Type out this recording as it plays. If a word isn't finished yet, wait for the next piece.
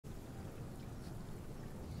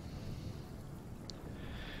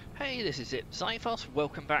Hey, this is Zyphos.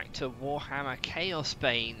 Welcome back to Warhammer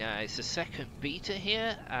ChaosBane. It's the second beta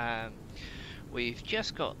here. We've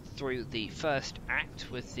just got through the first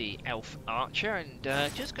act with the Elf Archer, and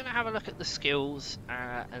just going to have a look at the skills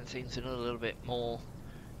and things in a little bit more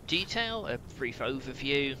detail. A brief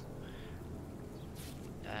overview.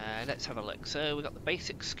 Let's have a look. So we've got the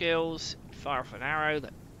basic skills. Fire off an arrow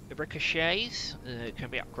that ricochets.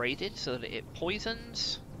 Can be upgraded so that it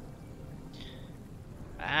poisons.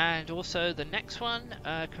 And also the next one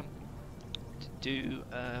can do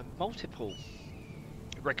multiple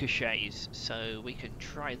ricochets, so we can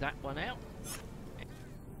try that one out.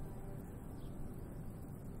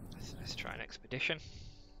 Let's try an expedition.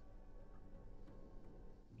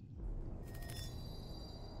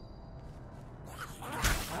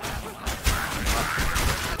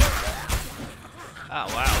 Oh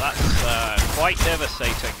wow, that's quite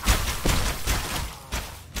devastating.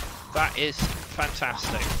 That is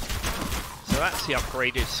fantastic. So that's the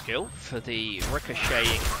upgraded skill for the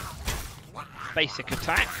ricocheting basic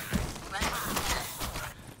attack.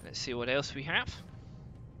 Let's see what else we have.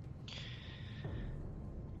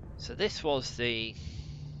 So this was the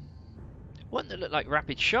one that looked like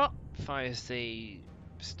rapid shot. Fires the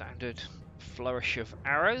standard flourish of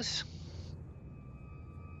arrows.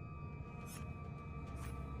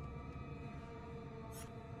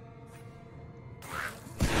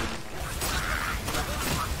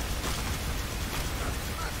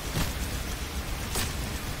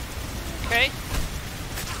 Okay,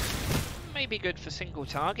 maybe good for single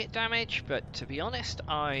target damage, but to be honest,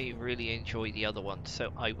 I really enjoy the other one,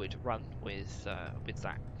 so I would run with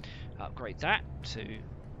that. Upgrade that to,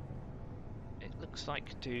 it looks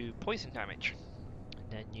like, do poison damage, and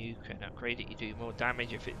then you can upgrade it. You do more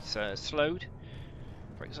damage if it's slowed,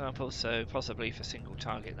 for example. So possibly for single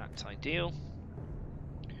target, that's ideal.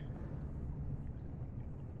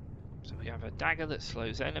 So we have a dagger that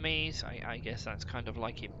slows enemies. I guess that's kind of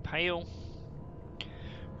like Impale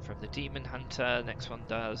from the Demon Hunter. Next one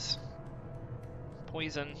does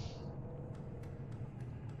poison.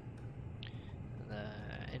 The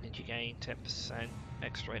energy gain, 10%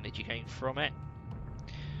 extra energy gain from it.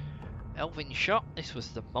 Elven Shot, this was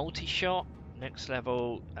the multi-shot. Next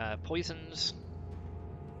level, poisons.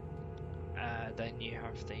 Then you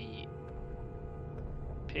have the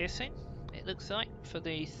piercing, it looks like, for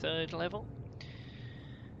the third level.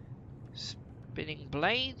 Spinning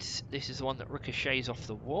blades, this is the one that ricochets off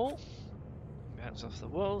the wall. Bounces off the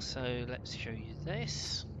wall, so let's show you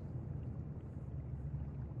this.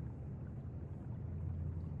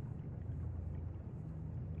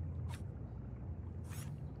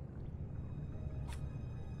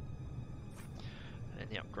 And then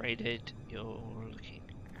the upgraded, you're looking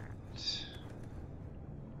at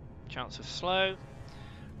chance of slow,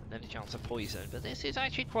 and then a chance of poison. But this is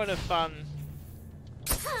actually quite a fun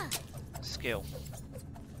skill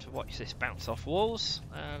to watch this bounce off walls.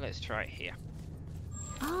 Let's try it here.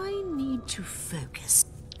 I need to focus.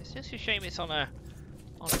 It's just a shame it's on a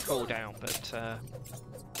cooldown, but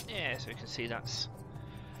yeah, so we can see that's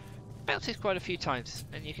bounces quite a few times,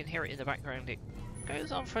 and you can hear it in the background. It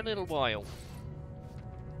goes on for a little while.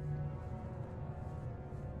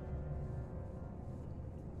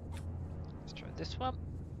 Let's try this one.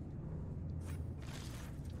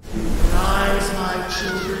 Rise, my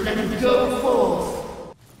children, and go forth.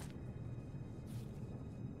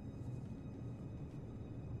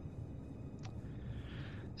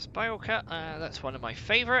 Spiral Cut, that's one of my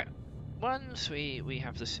favourite ones. We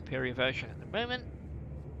have the superior version at the moment.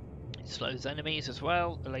 It slows enemies as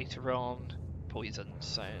well. Later on, poison.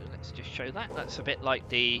 So let's just show that. That's a bit like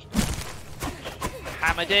the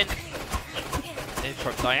Hammered In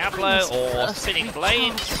from Diablo or Spinning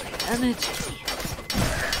Blades.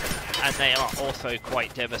 And they are also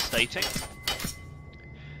quite devastating.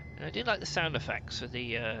 And I do like the sound effects for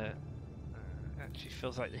the. Actually,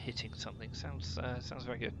 feels like they're hitting something. Sounds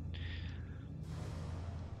very good.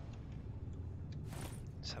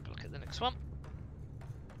 Let's have a look at the next one.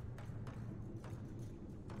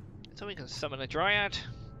 So we can summon a Dryad.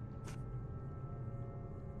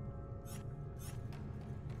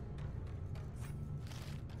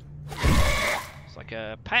 It's like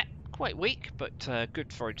a pet. Quite weak, but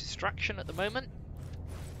good for a distraction at the moment.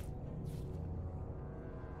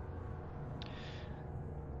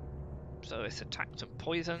 So it's attacked and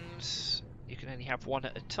poisons. You can only have one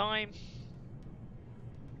at a time.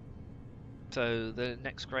 So the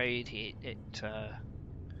next grade it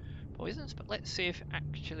poisons, but let's see if it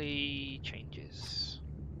actually changes.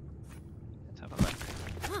 Let's have a look.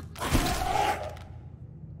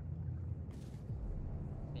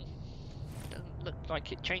 Doesn't look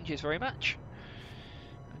like it changes very much.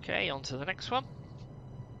 Okay, on to the next one.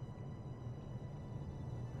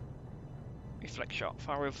 Reflect shot.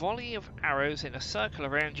 Fire a volley of arrows in a circle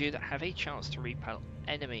around you that have a chance to repel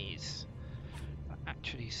enemies. That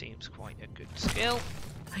actually seems quite a good skill.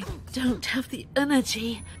 I don't have the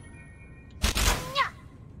energy.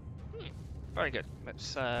 Very good.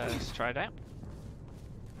 Let's try it out.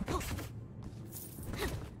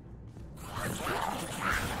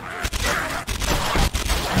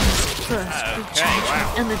 First, Okay, recharge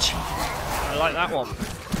wow. my energy. I like that one.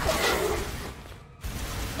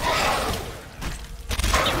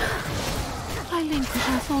 I link with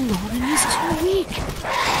Athlon and he's too weak.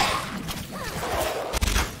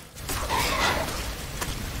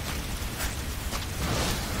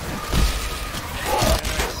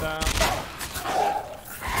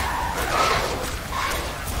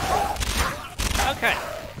 Okay.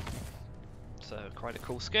 So quite a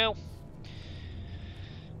cool skill.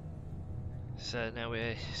 So now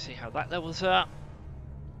we see how that levels up.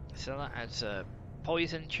 So that adds a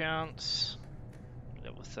poison chance,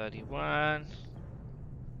 level 31.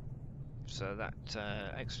 So that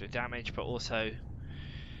extra damage, but also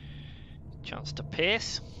chance to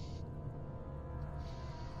pierce.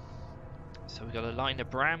 So we've got a line of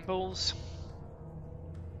brambles.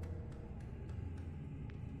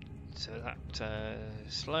 So that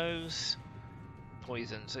slows.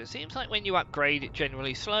 Poison. So it seems like when you upgrade, it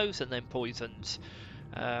generally slows and then poisons.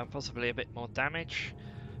 Possibly a bit more damage.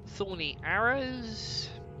 Thorny arrows.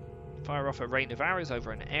 Fire off a rain of arrows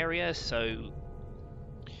over an area. So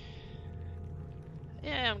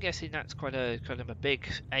yeah, I'm guessing that's quite a kind of a big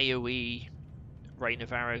AoE rain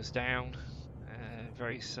of arrows down.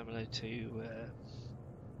 Very similar to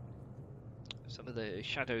some of the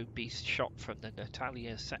Shadow Beast shot from the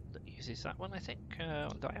Natalia set that uses that one, I think,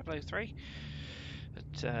 on Diablo 3.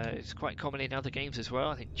 But it's quite common in other games as well.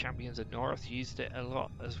 I think Champions of North used it a lot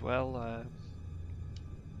as well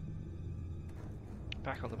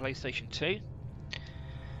back on the PlayStation 2.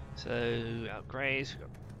 So upgrades, we've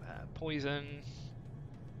got poison,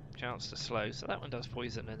 chance to slow. So that one does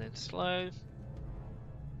poison and then slow.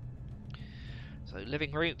 So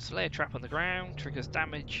living roots, lay a trap on the ground, triggers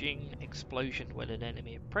damaging explosion when an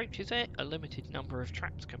enemy approaches it. A limited number of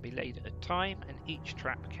traps can be laid at a time, and each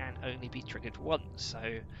trap can only be triggered once.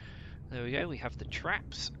 So there we go, we have the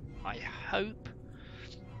traps. I hope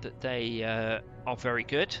that they are very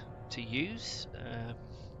good to use.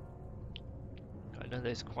 I know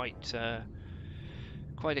there's quite a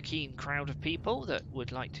keen crowd of people that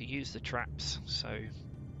would like to use the traps, so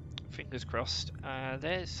fingers crossed.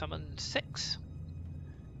 There's summon 6.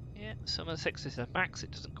 Yeah, summon 6 is the max,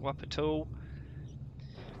 it doesn't go up at all.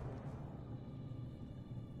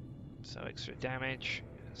 So extra damage.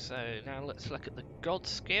 So now let's look at the god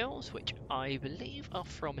skills, which I believe are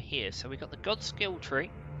from here. So we've got the god skill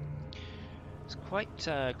tree. It's quite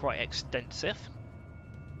extensive.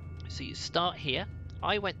 So you start here.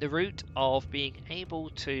 I went the route of being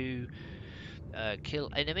able to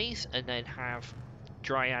kill enemies and then have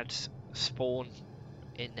dryads spawn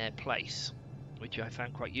in their place, which I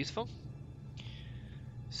found quite useful.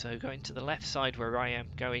 So going to the left side where I am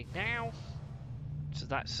going now. So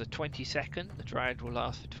that's a 20 second. The dryad will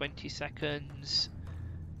last for 20 seconds.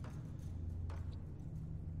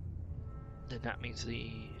 Then that means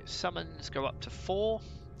the summons go up to 4.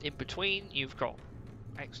 In between you've got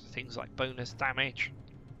extra things like bonus damage,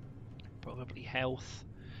 probably health,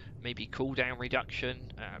 maybe cooldown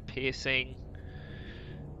reduction, piercing.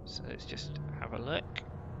 So let's just have a look.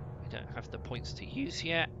 We don't have the points to use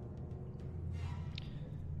yet.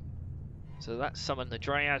 So that's summon the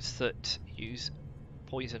dryads that use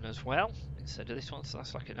poison as well instead of this one, so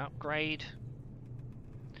that's like an upgrade.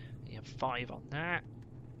 You have 5 on that.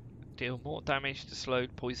 Deal more damage to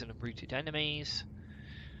slowed, poison and rooted enemies.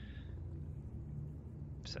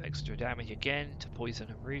 So extra damage again to poison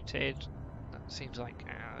and rooted. That seems like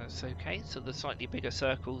it's okay. So the slightly bigger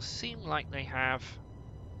circles seem like they have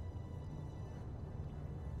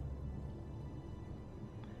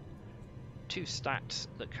two stats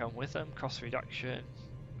that come with them: cost reduction,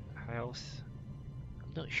 health.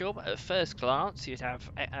 I'm not sure, but at first glance you'd have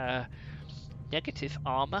negative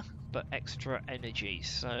armor but extra energy,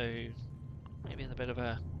 so maybe a bit of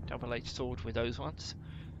a double-edged sword with those ones.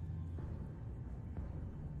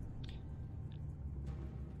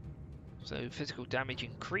 So physical damage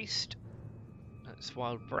increased. That's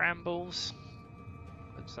wild brambles.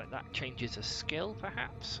 Looks like that changes a skill,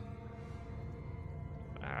 perhaps.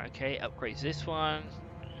 Okay, upgrades this one.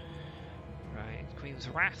 Right, Queen's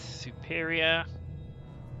Wrath, superior.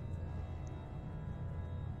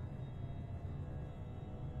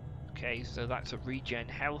 Okay, so that's a regen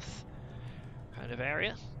health kind of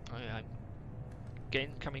area. I'm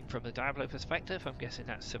again coming from the Diablo perspective. I'm guessing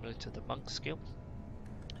that's similar to the monk skill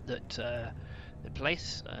that the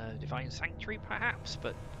place, Divine Sanctuary perhaps,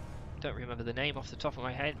 but don't remember the name off the top of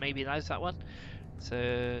my head. Maybe that's that one. So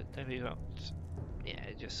then we've got, yeah,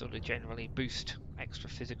 just sort of generally boost extra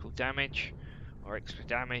physical damage, or extra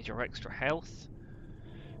damage, or extra health.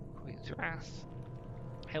 Queen's Wrath.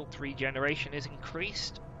 Health regeneration is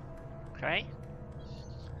increased. Okay.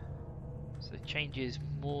 So it changes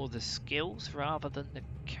more the skills rather than the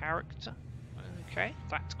character. Okay,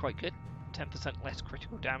 that's quite good. 10% less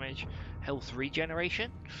critical damage, health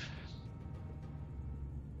regeneration.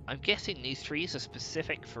 I'm guessing these trees are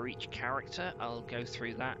specific for each character. I'll go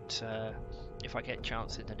through that if I get a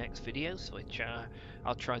chance in the next videos, which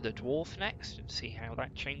I'll try the dwarf next and see how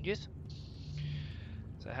that changes.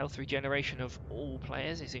 So health regeneration of all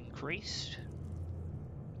players is increased.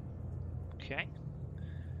 Okay.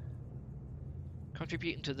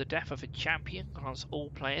 Contributing to the death of a champion grants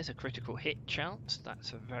all players a critical hit chance.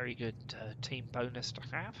 That's a very good team bonus to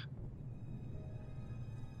have.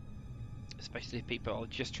 Especially if people are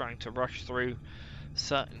just trying to rush through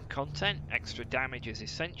certain content. Extra damage is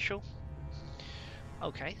essential.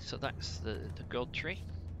 Okay, so that's the god tree.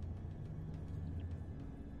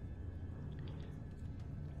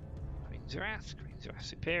 Queen's Wrath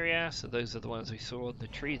Superior. So those are the ones we saw on the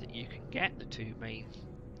tree that you can get, the two main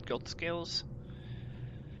god skills.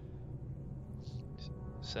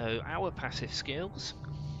 So our passive skills,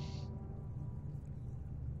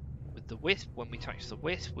 with the Wisp, when we touch the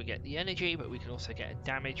Wisp we get the energy, but we can also get a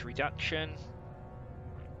damage reduction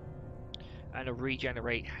and a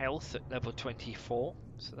regenerate health at level 24,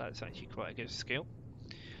 so that's actually quite a good skill.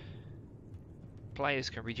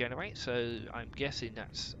 Players can regenerate, so I'm guessing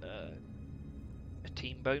that's a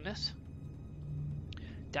team bonus.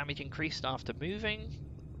 Damage increased after moving.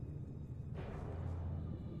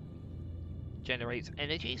 Generates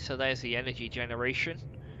energy, so there's the energy generation.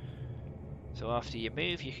 So after you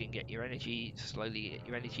move you can get your energy, slowly get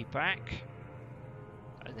your energy back,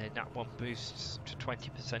 and then that one boosts to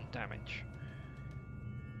 20% damage.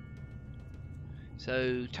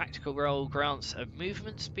 So tactical roll grants a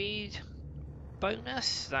movement speed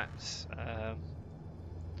bonus. That's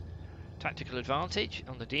tactical advantage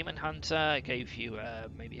on the Demon Hunter. It gave you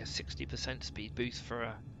maybe a 60% speed boost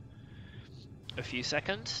for a few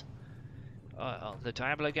seconds. On the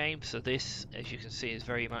Diablo game, so this, as you can see, is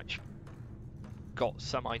very much got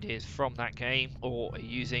some ideas from that game, or are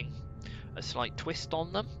using a slight twist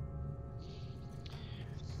on them.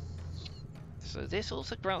 So this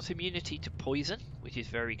also grants immunity to poison, which is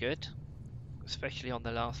very good, especially on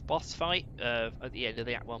the last boss fight, at the end of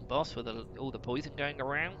the Act 1 boss with all the poison going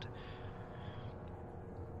around.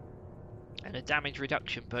 And a damage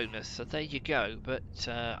reduction bonus, so there you go. But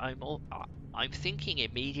I'm thinking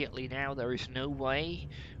immediately now there is no way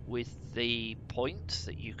with the points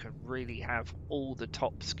that you can really have all the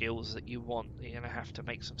top skills that you want. You're going to have to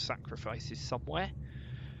make some sacrifices somewhere.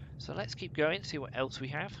 So let's keep going, see what else we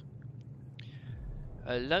have.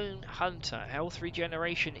 A Lone Hunter. Health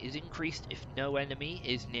regeneration is increased if no enemy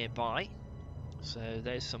is nearby. So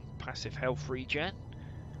there's some passive health regen.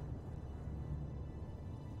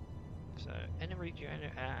 So energy,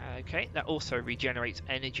 okay, that also regenerates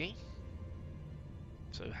energy.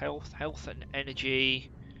 So health and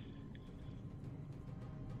energy,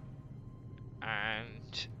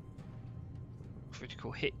 and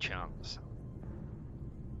critical hit chance.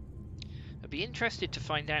 I'd be interested to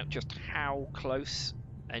find out just how close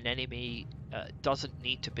an enemy doesn't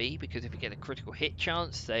need to be, because if you get a critical hit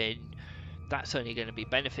chance, then that's only going to be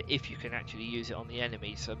benefit if you can actually use it on the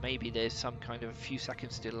enemy. So maybe there's some kind of a few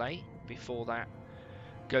seconds delay before that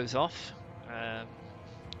goes off.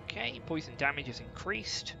 Okay, poison damage is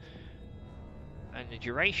increased, and the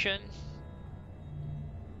duration.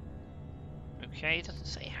 Okay, it doesn't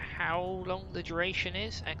say how long the duration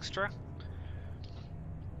is extra.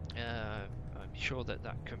 I'm sure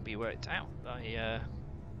that can be worked out by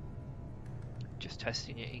just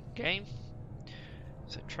testing it in game.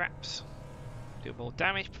 So traps do more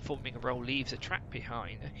damage. Performing a roll leaves a trap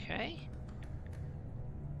behind. Okay.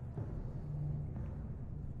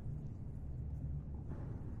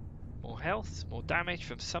 More health, more damage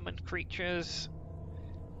from summoned creatures.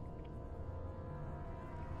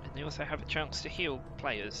 And they also have a chance to heal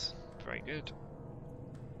players. Very good.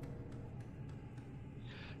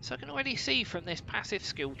 So I can already see from this passive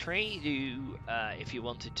skill tree, if you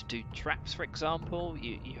wanted to do traps, for example,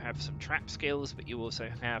 you have some trap skills, but you also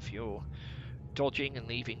have your dodging and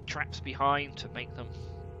leaving traps behind to make them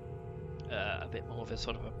a bit more of a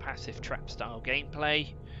sort of a passive trap style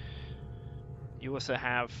gameplay. You also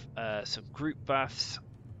have some group buffs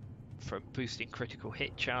from boosting critical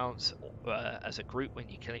hit chance as a group when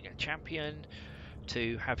you're killing a champion,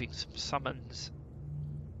 to having some summons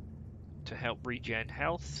to help regen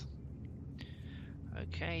health.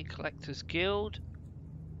 Okay, Collector's Guild.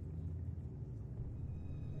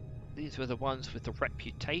 These were the ones with the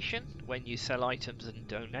reputation. When you sell items and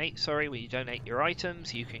donate, when you donate your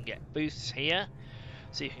items, you can get boosts here.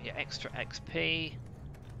 So you can get extra XP,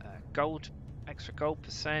 extra gold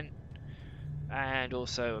percent, and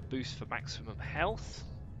also a boost for maximum health.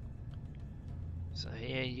 So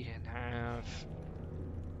here you can have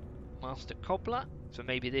Master Cobbler. So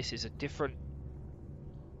maybe this is a different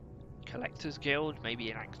Collector's Guild, maybe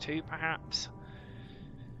in Act 2 perhaps.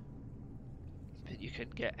 But you can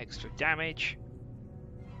get extra damage,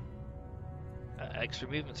 extra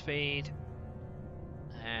movement speed,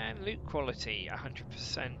 and loot quality,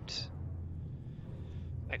 100%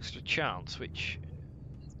 extra chance, which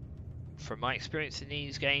from my experience in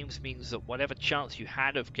these games means that whatever chance you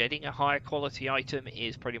had of getting a higher quality item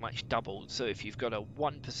is pretty much doubled. So if you've got a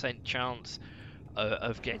 1% chance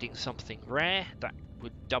of getting something rare, that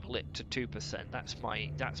would double it to 2%.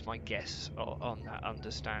 That's my guess on that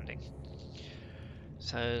understanding.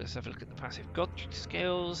 So let's have a look at the passive god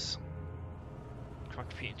skills.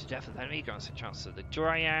 Contributing to death of the enemy grants a chance to the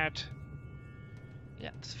Dryad. Yeah,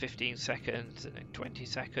 it's 15 seconds and then 20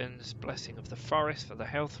 seconds. Blessing of the Forest for the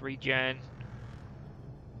health regen.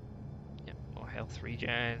 Yep, more health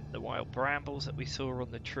regen. The wild brambles that we saw on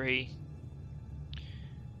the tree.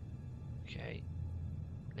 Okay.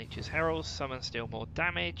 Nature's Heralds summon still more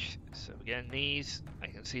damage. So again, these, I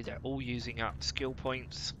can see they're all using up skill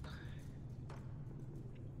points.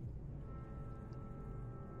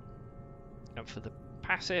 And for the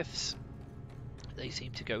passives, they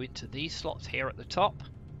seem to go into these slots here at the top.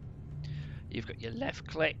 You've got your left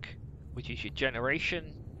click, which is your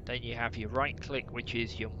generation. Then you have your right click, which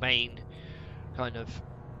is your main kind of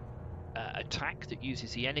attack that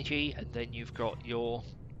uses the energy. And then you've got your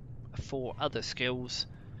 4 other skills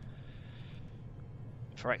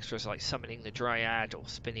for extras like summoning the Dryad or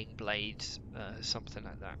spinning blades, something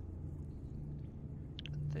like that.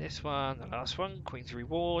 This one, the last one, Queen's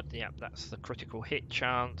Reward. Yep, that's the critical hit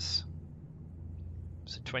chance.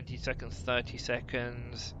 So 20 seconds, 30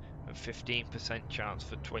 seconds, and 15% chance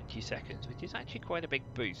for 20 seconds, which is actually quite a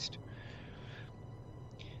big boost.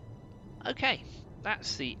 Okay,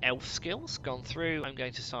 that's the elf skills gone through. I'm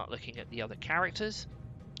going to start looking at the other characters.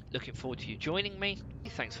 Looking forward to you joining me.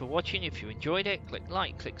 Thanks for watching. If you enjoyed it, click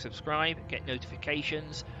like, click subscribe, get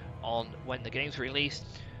notifications on when the game's released.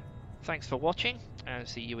 Thanks for watching, and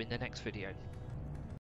see you in the next video.